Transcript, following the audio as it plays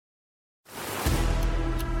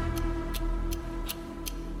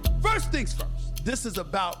things first. This is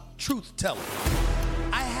about truth telling.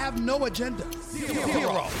 I have no agenda.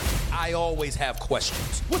 Zero. I always have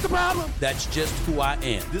questions. What's the problem? That's just who I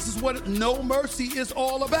am. This is what No Mercy is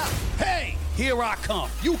all about. Hey, here I come.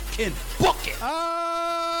 You can book it.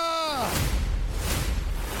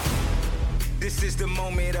 This is the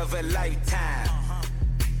moment of a lifetime.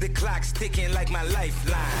 The clock's ticking like my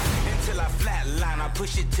lifeline. Until I flatline, I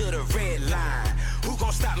push it to the red line. Who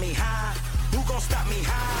gon' stop me high? Who gon' stop me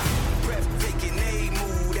high? Breathtaking, a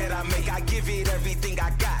move that I make. I give it everything I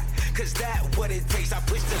got. Cause that's what it takes. I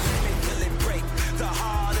push the limit till it break. The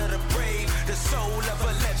heart of the brave. The soul of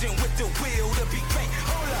a legend with the will to be great.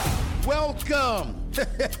 Hold up. Welcome.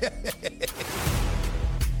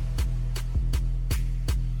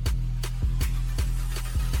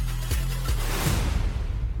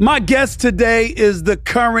 My guest today is the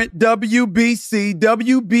current WBC,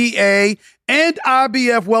 WBA, and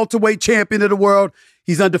IBF welterweight champion of the world.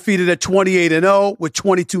 He's undefeated at 28-0 with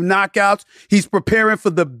 22 knockouts. He's preparing for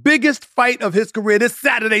the biggest fight of his career this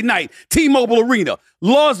Saturday night, T-Mobile Arena,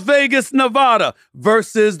 Las Vegas, Nevada,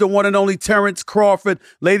 versus the one and only Terrence Crawford.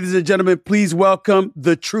 Ladies and gentlemen, please welcome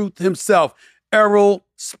the truth himself, Errol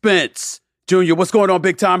Spence Jr. What's going on,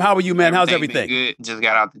 big time? How are you, man? How's everything? Good. Just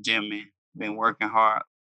got out the gym, man. Been working hard.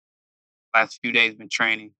 Last few days been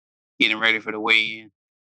training, getting ready for the weigh-in,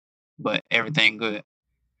 but everything good.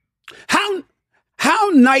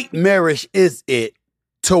 How nightmarish is it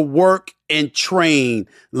to work and train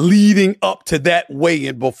leading up to that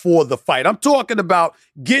weigh-in before the fight? I'm talking about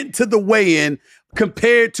getting to the weigh-in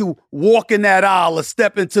compared to walking that aisle or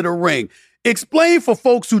step into the ring. Explain for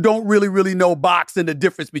folks who don't really know boxing the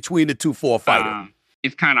difference between the two for a fighter.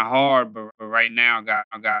 It's kind of hard, but right now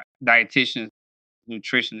I got dietitians,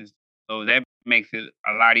 nutritionists. So that makes it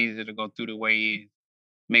a lot easier to go through the weigh-in.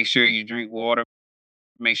 Make sure you drink water.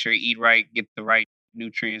 Make sure you eat right, get the right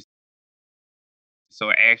nutrients.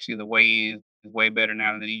 So actually the weigh-in is way better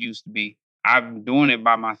now than it used to be. I've been doing it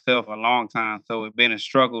by myself a long time, so it's been a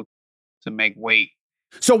struggle to make weight.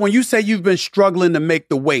 So when you say you've been struggling to make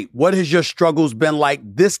the weight, what has your struggles been like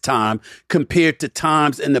this time compared to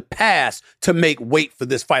times in the past to make weight for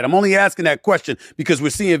this fight? I'm only asking that question because we're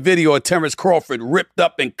seeing video of Terrence Crawford ripped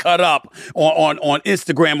up and cut up on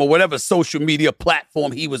Instagram or whatever social media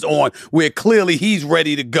platform he was on, where clearly he's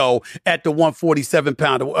ready to go at the 147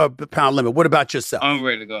 pound limit. What about yourself? I'm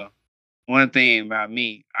ready to go. One thing about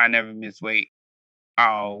me, I never miss weight. I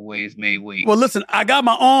always made weight. Well, listen, I got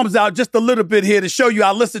my arms out just a little bit here to show you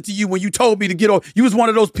I listened to you when you told me to get off. You was one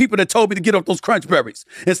of those people that told me to get off those crunch berries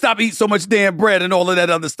and stop eating so much damn bread and all of that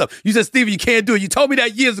other stuff. You said, Steven, you can't do it. You told me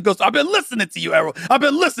that years ago, so I've been listening to you, Errol. I've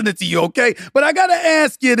been listening to you, okay? But I got to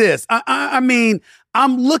ask you this. I mean,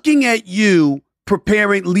 I'm looking at you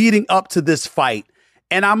preparing, leading up to this fight,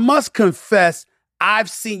 and I must confess,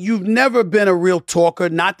 I've seen you've never been a real talker.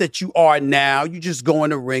 Not that you are now. You just go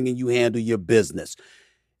in the ring and you handle your business.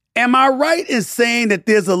 Am I right in saying that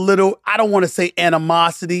there's a little, I don't want to say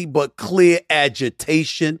animosity, but clear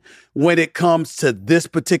agitation when it comes to this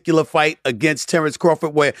particular fight against Terrence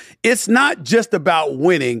Crawford, where it's not just about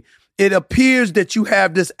winning. It appears that you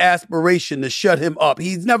have this aspiration to shut him up.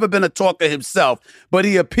 He's never been a talker himself, but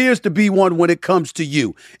he appears to be one when it comes to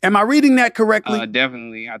you. Am I reading that correctly?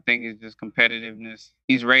 Definitely. I think it's just competitiveness.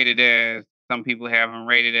 He's rated as, some people have him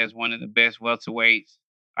rated as one of the best welterweights.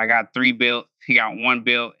 I got 3 belts. He got 1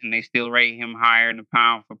 belt, and they still rate him higher in the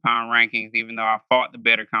pound for pound rankings, even though I fought the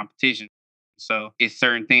better competition. So it's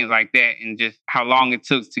certain things like that and just how long it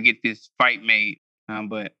took to get this fight made.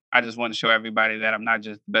 But I just want to show everybody that I'm not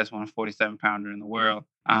just the best 147-pounder in the world.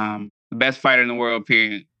 The best fighter in the world,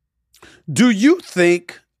 period. Do you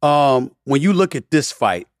think when you look at this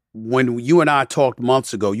fight, when you and I talked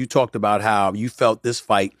months ago, you talked about how you felt this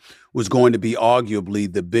fight was going to be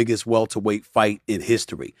arguably the biggest welterweight fight in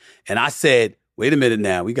history. And I said, wait a minute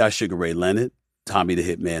now, we got Sugar Ray Leonard, Tommy the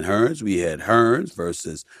Hitman Hearns. We had Hearns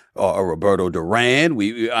versus Roberto Duran.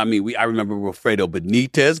 I remember Wilfredo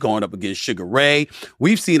Benitez going up against Sugar Ray.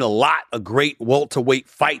 We've seen a lot of great welterweight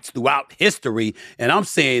fights throughout history. And I'm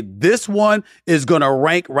saying this one is going to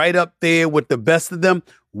rank right up there with the best of them.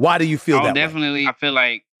 Why do you feel that definitely. way? I feel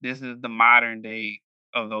like this is the modern day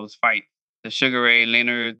of those fights. The Sugar Ray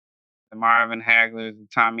Leonard, the Marvin Hagler, the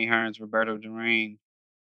Tommy Hearns, Roberto Duran,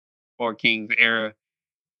 Four Kings era.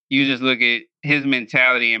 You just look at his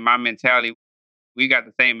mentality and my mentality. We got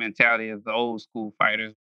the same mentality as the old school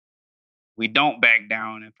fighters. We don't back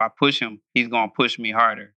down. If I push him, he's going to push me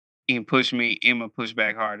harder. He can push me, I'm going to push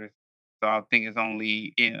back harder. So I think it's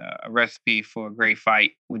only a recipe for a great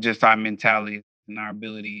fight with just our mentality and our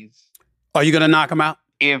abilities. Are you going to knock him out?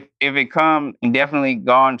 If it comes, definitely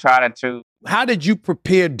go and try to How did you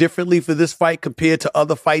prepare differently for this fight compared to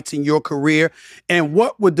other fights in your career? And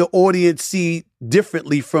what would the audience see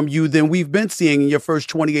differently from you than we've been seeing in your first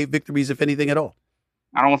 28 victories, if anything at all?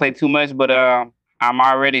 I don't want to say too much, but I'm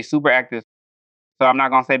already super active. So I'm not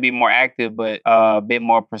going to say be more active, but a bit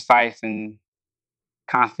more precise and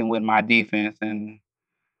constant with my defense. And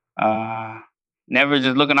never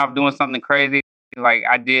just looking off doing something crazy like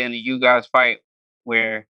I did in the you guys fight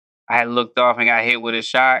where I had looked off and got hit with a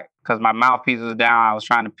shot because my mouthpiece was down. I was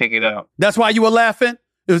trying to pick it up. That's why you were laughing?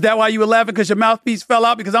 Is that why you were laughing? Because your mouthpiece fell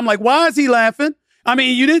out? Because I'm like, why is he laughing? I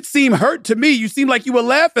mean, you didn't seem hurt to me. You seemed like you were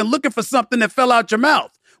laughing, looking for something that fell out your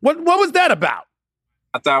mouth. What was that about?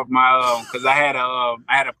 I thought because I had a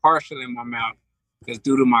partial in my mouth because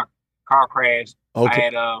due to my car crash,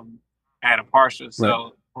 okay. I had a partial.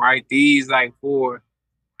 So these like 4,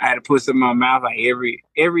 I had to put some in my mouth like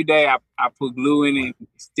every day. I put glue in it and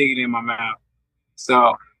stick it in my mouth.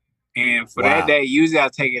 So and for that day, usually I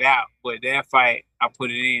take it out, but that fight I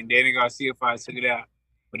put it in. Danny Garcia fight I took it out,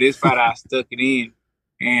 but this fight I stuck it in,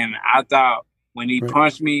 and I thought when he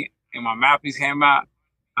punched me and my mouthpiece came out,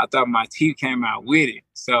 I thought my teeth came out with it.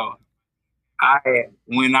 So I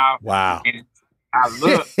went off. Wow. And I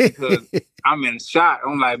looked because I'm in a shock.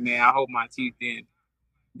 I'm like, man, I hope my teeth didn't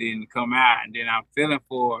come out. And then I'm feeling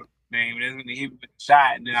for it, man. That's when he hit me with the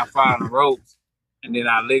shot. And then I fall on the ropes. And then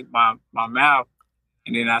I lick my mouth.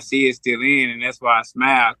 And then I see it still in. And that's why I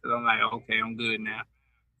smile. Because I'm like, okay, I'm good now.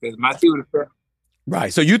 Because my teeth would have fell.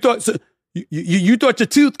 Right. So you thought... You thought your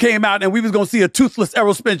tooth came out and we was going to see a toothless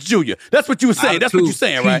Errol Spence Jr. That's what you were saying. That's what you're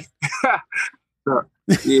saying, right?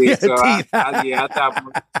 Yeah, so I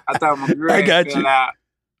thought my grade fell out.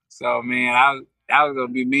 So, man, I was going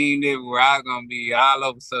to be mean there where I was going to be all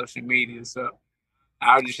over social media. So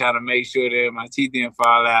I was just trying to make sure that my teeth didn't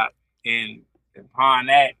fall out. And upon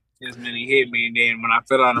that, just when he hit me. And then when I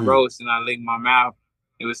fell on the ropes and I licked my mouth,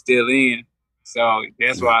 it was still in. So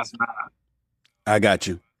that's why I smiled. I got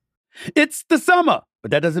you. It's the summer,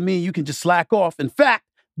 but that doesn't mean you can just slack off. In fact,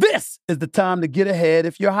 this is the time to get ahead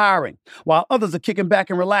if you're hiring. While others are kicking back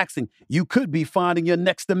and relaxing, you could be finding your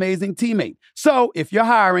next amazing teammate. So if you're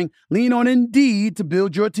hiring, lean on Indeed to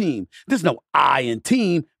build your team. There's no I in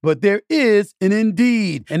team, but there is an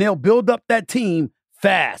Indeed, and they'll build up that team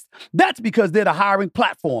fast. That's because they're the hiring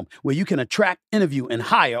platform where you can attract, interview, and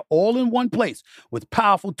hire all in one place with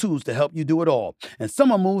powerful tools to help you do it all. And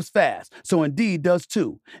summer moves fast, so Indeed does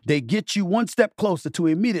too. They get you one step closer to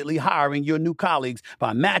immediately hiring your new colleagues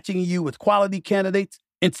by matching you with quality candidates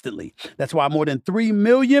instantly. That's why more than 3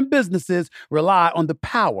 million businesses rely on the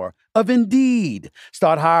power of Indeed.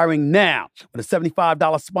 Start hiring now with a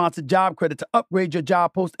 $75 sponsored job credit to upgrade your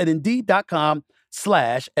job post at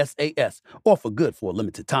Indeed.com/SAS. Offer good for a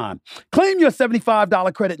limited time. Claim your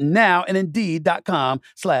 $75 credit now at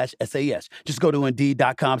Indeed.com/SAS. Just go to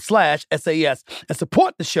Indeed.com/SAS and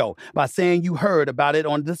support the show by saying you heard about it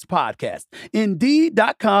on this podcast.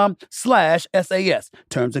 Indeed.com/SAS.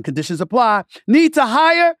 Terms and conditions apply. Need to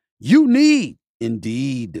hire? You need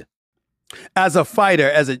Indeed. As a fighter,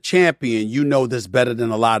 as a champion, you know this better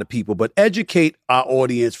than a lot of people, but educate our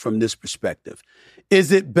audience from this perspective.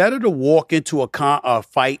 Is it better to walk into a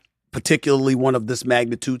fight, particularly one of this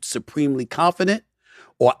magnitude, supremely confident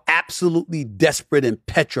or absolutely desperate and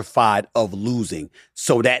petrified of losing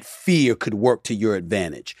so that fear could work to your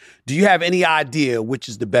advantage? Do you have any idea which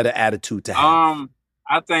is the better attitude to have?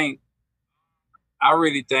 I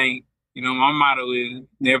really think, my motto is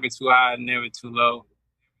never too high, never too low.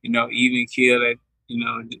 Even kill.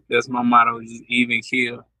 That's my motto, just even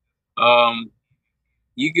kill.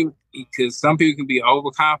 You can, because some people can be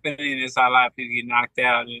overconfident, and that's how a lot of people get knocked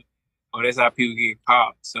out, or that's how people get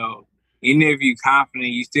caught. So even if you're confident,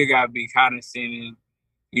 you still gotta be cognizant,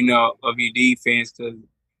 of your defense, because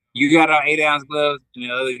you got on 8-ounce gloves, and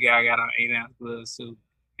the other guy got on 8-ounce gloves too,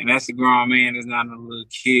 and that's a grown man. That's not a little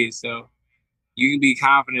kid. So you can be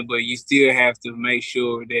confident, but you still have to make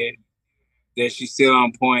sure that you're still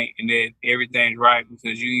on point and that everything's right,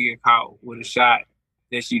 because you can get caught with a shot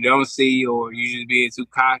that you don't see, or you just being too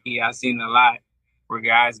cocky. I've seen a lot where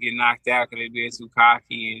guys get knocked out because they being too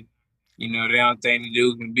cocky and, they don't think the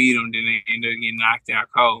dude can beat them, then they end up getting knocked out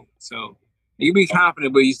cold. So you be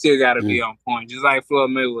confident, but you still got to be on point. Just like Floyd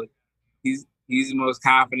Mayweather. He's the most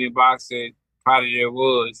confident boxer probably there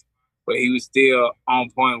was, but he was still on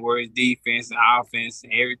point where his defense and offense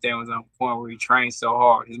and everything was on point where he trained so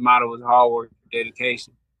hard. His motto was hard work,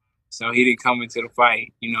 dedication. So he didn't come into the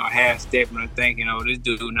fight, half-stepping or thinking, oh, this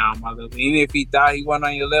dude now on my level. Even if he thought he wasn't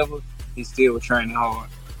on your level, he still was training hard.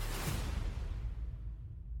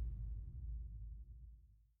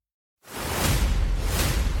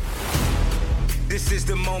 This This is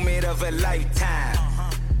the moment of a lifetime.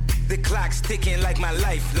 The clock's ticking like my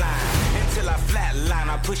lifeline. Until I flatline,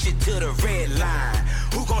 I push it to the red line.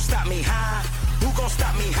 Who gon' stop me high? Who gon'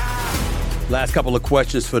 stop me high? Last couple of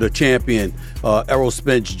questions for the champion, Errol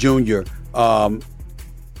Spence Jr. I'm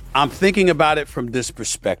thinking about it from this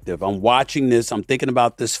perspective. I'm watching this. I'm thinking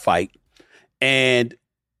about this fight. And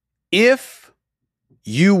if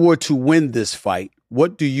you were to win this fight,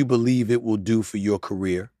 what do you believe it will do for your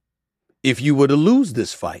career? If you were to lose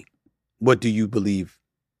this fight, what do you believe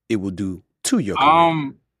it will do to your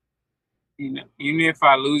career? Even if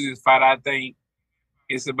I lose this fight, I think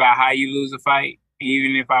it's about how you lose a fight.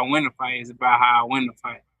 Even if I win a fight, it's about how I win the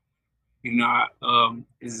fight.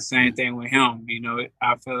 It's the same thing with him.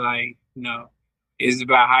 I feel like, it's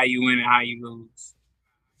about how you win and how you lose.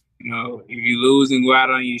 If you lose and go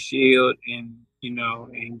out on your shield and,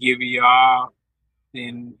 and give it your all,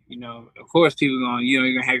 then, of course people you're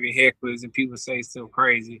going to have your hecklers and people say stuff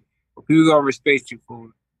crazy, but people going to respect you for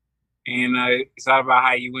it. And it's all about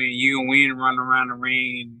how you win. You can win and run around the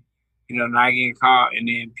ring and, not getting caught, and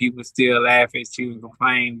then people still laugh at you and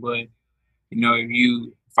complain. But, if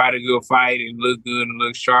you fight a good fight and look good and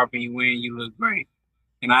look sharp and you win, you look great.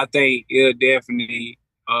 And I think it'll definitely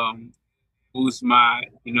boost my,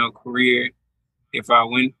 career if I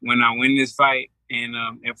win, when I win this fight. And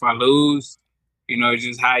if I lose,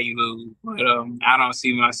 just how you lose. But I don't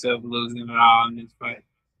see myself losing at all in this fight.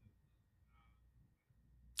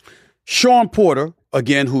 Sean Porter,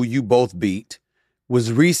 again, who you both beat,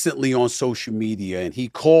 was recently on social media, and he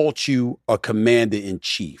called you a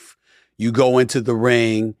commander-in-chief. You go into the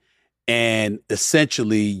ring, and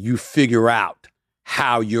essentially you figure out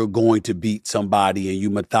how you're going to beat somebody, and you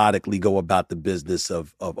methodically go about the business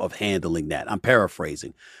of handling that. I'm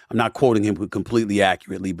paraphrasing. I'm not quoting him completely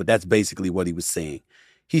accurately, but that's basically what he was saying.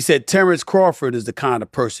 He said Terrence Crawford is the kind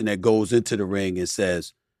of person that goes into the ring and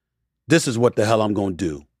says, this is what the hell I'm going to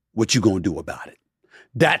do. What you going to do about it?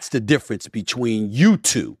 That's the difference between you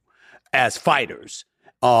two as fighters.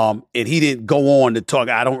 And he didn't go on to talk.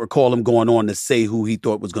 I don't recall him going on to say who he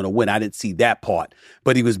thought was going to win. I didn't see that part.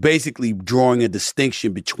 But he was basically drawing a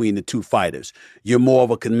distinction between the two fighters. You're more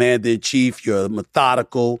of a commander-in-chief. You're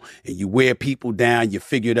methodical, and you wear people down. You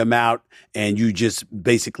figure them out, and you just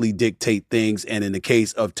basically dictate things. And in the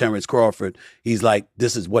case of Terrence Crawford, he's like,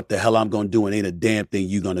 this is what the hell I'm going to do, and ain't a damn thing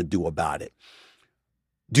you're going to do about it.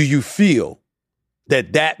 Do you feel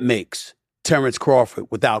that makes Terrence Crawford,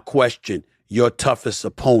 without question, your toughest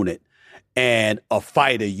opponent and a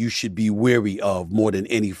fighter you should be wary of more than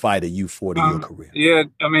any fighter you fought in your career? Yeah,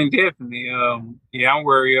 I mean, definitely. I'm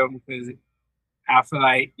wary of him because I feel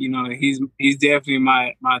like, he's definitely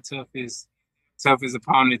my toughest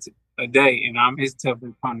opponent a day, and I'm his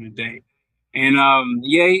toughest opponent a day. And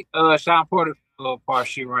Sean Porter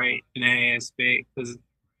partially right in that aspect because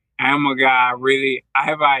I am a guy, I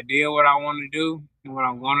have an idea what I want to do and what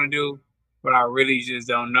I'm going to do, but I really just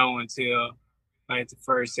don't know until like the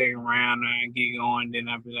first, second round and I get going. Then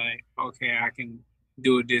I'll be like, okay, I can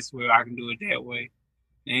do it this way, I can do it that way.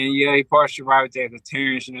 And he partially right with that. Because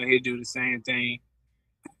Terrence, he'll do the same thing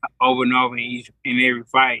over and over in every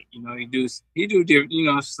fight. He do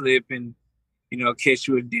different, slip and, catch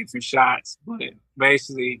you with different shots. But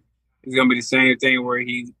basically, it's going to be the same thing where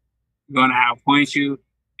he's going to outpoint you,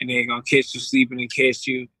 and they're going to catch you sleeping and catch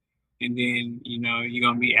you. And then, you're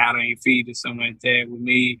going to be out on your feet or something like that. With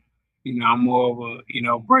me, I'm more of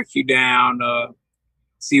a, break you down,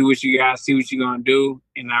 see what you got, see what you're going to do,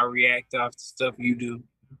 and I react off the stuff you do.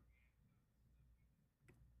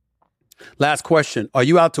 Last question. Are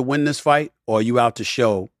you out to win this fight, or are you out to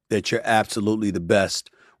show that you're absolutely the best,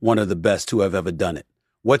 one of the best to have ever done it?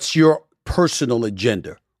 What's your personal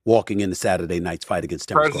agenda walking into Saturday night's fight against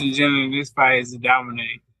Terrence Crawford? Personal agenda in this fight is to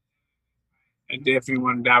dominate. I definitely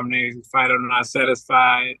want to dominate the fight. I'm not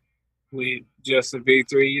satisfied with just a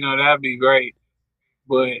victory. That'd be great.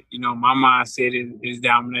 But, my mindset is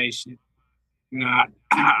domination. I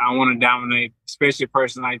want to dominate, especially a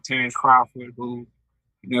person like Terrence Crawford, who,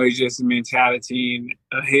 he's just a mentality and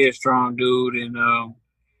a headstrong dude and, a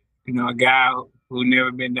guy who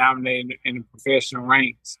never been dominated in the professional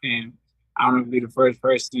ranks. And I want to be the first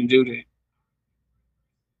person to do that.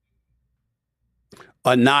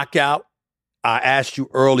 A knockout. I asked you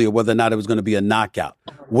earlier whether or not it was going to be a knockout.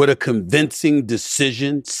 Would a convincing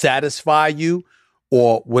decision satisfy you,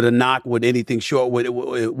 or would anything short?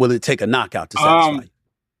 Will it take a knockout to satisfy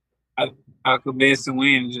you? I convince to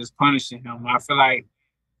win and just punishing him. I feel like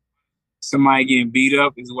somebody getting beat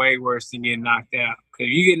up is way worse than getting knocked out.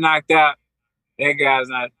 Because if you get knocked out, that guy's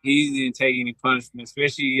he didn't take any punishment,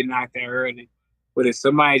 especially if you get knocked out early. But if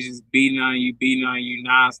somebody's just beating on you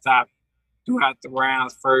nonstop, throughout the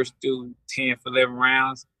rounds, first through 10th, 11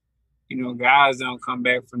 rounds, guys don't come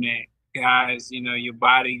back from that. Guys, your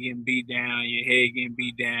body getting beat down, your head getting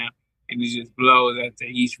beat down, and it just blows after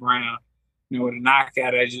each round. With a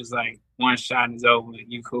knockout, that's just like one shot and it's over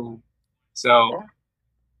and you cool. So.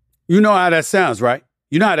 You know how that sounds, right?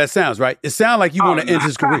 You know how that sounds, right? It sounds like you want to end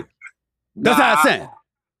his career. That's how it sounds.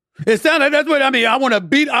 It sounds like that's what I mean. I want to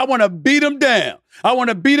beat him down. I want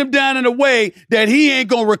to beat him down in a way that he ain't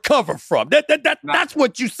gonna recover from. That's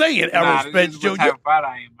what you saying, Errol Spence Jr. What type of fight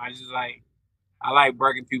I am. I like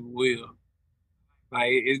breaking people's will. Like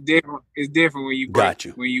it's different. It's different when you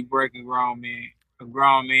break a grown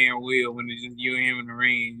man will when it's just you and him in the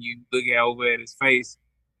ring. You look over at his face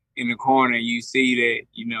in the corner, and you see that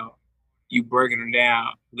you breaking him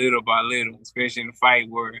down little by little, especially in a fight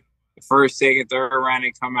where the first, second, third round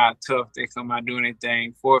they come out tough, they come out doing their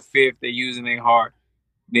thing. Fourth, fifth, they're using their heart.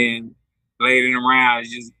 Then later in the round,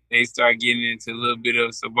 they start getting into a little bit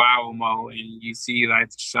of survival mode, and you see like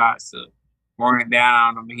the shots of running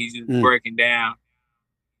down on him. He's just breaking down.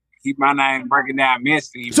 He might not even breaking down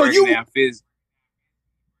mentally. He's breaking down physically.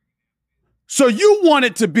 So you want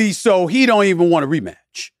it to be so he don't even want a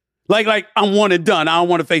rematch? Like I'm one and done. I don't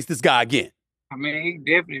want to face this guy again. I mean, he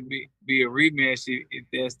definitely be a rematch if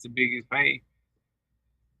that's the biggest pay.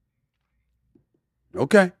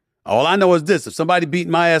 Okay. All I know is this: if somebody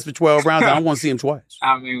beating my ass for 12 rounds, I don't want to see him twice.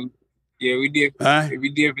 I mean, yeah, we did. We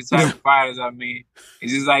different type of fighters. I mean,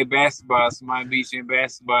 it's just like basketball. Somebody beats you in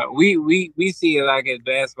basketball. We see it like it's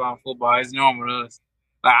basketball and football. It's normal to us.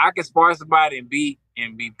 Like I can spar somebody and be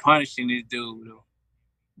punishing this dude, though.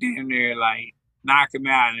 Damn near like knock him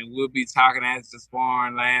out, and we'll be talking after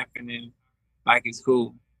sparring, laughing, and like it's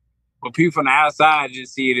cool. But people from the outside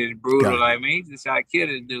just see it as brutal. Like, man, he just tried to kill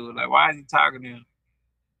this dude. Like, why is he talking to him?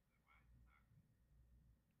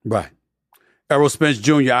 Right. Errol Spence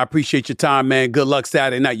Jr., I appreciate your time, man. Good luck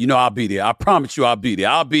Saturday night. I'll be there. I promise you I'll be there.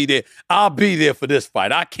 I'll be there. I'll be there for this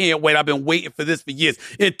fight. I can't wait. I've been waiting for this for years.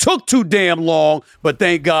 It took too damn long, but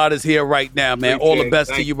thank God it's here right now, man. All the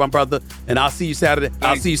best to you, my brother. And I'll see you Saturday.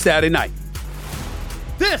 I'll see you Saturday night.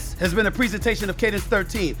 This has been a presentation of Cadence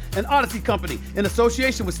 13, an Odyssey company in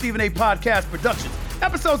association with Stephen A. Podcast Productions.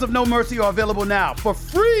 Episodes of No Mercy are available now for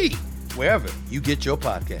free wherever you get your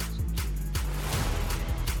podcasts.